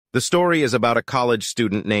The story is about a college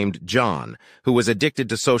student named John, who was addicted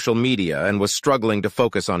to social media and was struggling to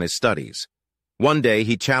focus on his studies. One day,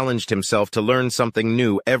 he challenged himself to learn something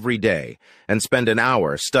new every day and spend an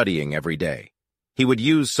hour studying every day. He would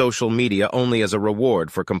use social media only as a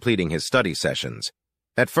reward for completing his study sessions.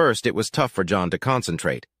 At first, it was tough for John to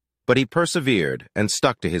concentrate, but he persevered and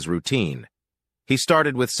stuck to his routine. He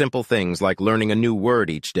started with simple things like learning a new word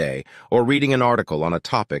each day or reading an article on a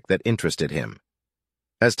topic that interested him.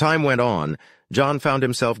 As time went on, John found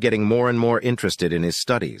himself getting more and more interested in his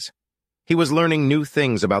studies. He was learning new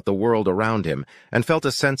things about the world around him and felt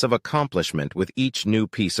a sense of accomplishment with each new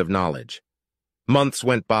piece of knowledge. Months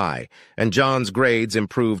went by, and John's grades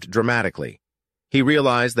improved dramatically. He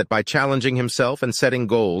realized that by challenging himself and setting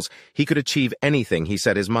goals, he could achieve anything he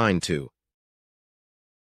set his mind to.